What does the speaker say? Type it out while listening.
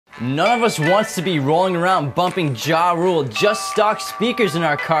None of us wants to be rolling around bumping Ja Rule, just stock speakers in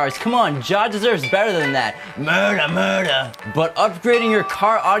our cars. Come on, Ja deserves better than that. Murder, murder. But upgrading your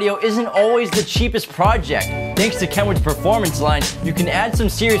car audio isn't always the cheapest project. Thanks to Kenwood's performance line, you can add some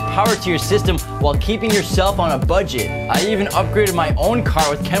serious power to your system while keeping yourself on a budget. I even upgraded my own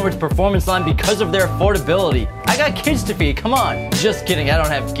car with Kenwood's performance line because of their affordability. I got kids to feed, come on. Just kidding, I don't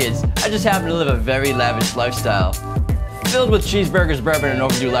have kids. I just happen to live a very lavish lifestyle, filled with cheeseburgers, bourbon, and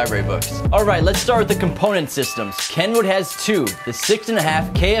overdue library books. Alright, let's start with the component systems. Kenwood has two, the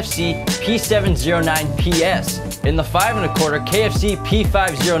 6.5 KFC P709PS and the 5.25 KFC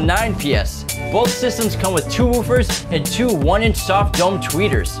P509PS. Both systems come with two woofers and two 1-inch soft dome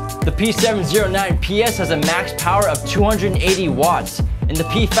tweeters. The P709PS has a max power of 280 watts, and the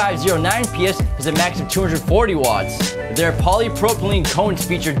P509PS has a max of 240 watts. Their polypropylene cones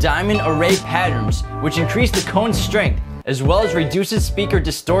feature diamond array patterns, which increase the cone's strength, as well as reduces speaker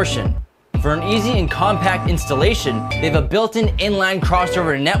distortion. For an easy and compact installation, they have a built-in inline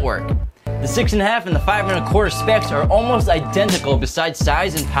crossover network. The 6.5 and the 5.25 specs are almost identical besides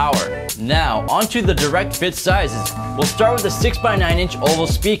size and power. Now, onto the direct fit sizes. We'll start with the 6x9-inch oval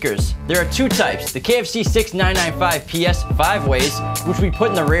speakers. There are two types, the KFC 6995PS 5-ways, which we put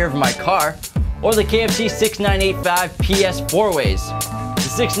in the rear of my car, or the KFC 6985PS 4-ways. The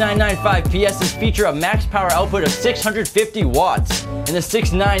 6995PSs feature a max power output of 650 watts, and the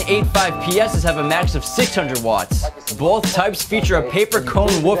 6985PSs have a max of 600 watts. Both types feature a paper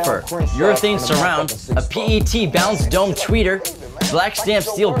cone woofer, urethane surround, a PET balanced dome tweeter, black stamped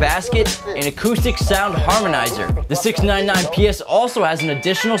steel basket, and acoustic sound harmonizer. The 699PS also has an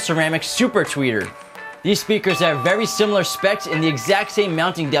additional ceramic super tweeter. These speakers have very similar specs and the exact same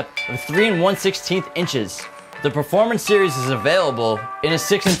mounting depth of 3 1/16 inches. The Performance Series is available in a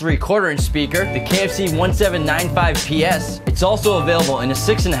 6 3/4 inch speaker, the KFC 1795PS. It's also available in a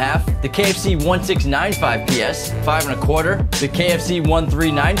 6.5, the KFC 1695PS, 5.25, the KFC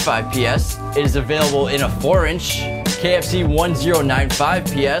 1395PS. It is available in a 4-inch, KFC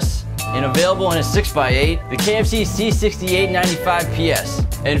 1095PS, and available in a 6x8, the KFC C6895PS.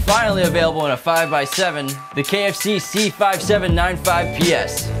 And finally available in a 5x7, the KFC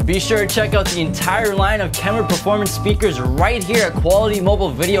C5795PS. Be sure to check out the entire line of Kenwood performance speakers right here at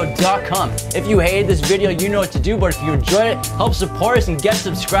QualityMobileVideo.com. If you hated this video, you know what to do, but if you enjoyed it, help support us and get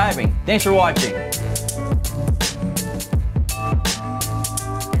subscribing. Thanks for watching.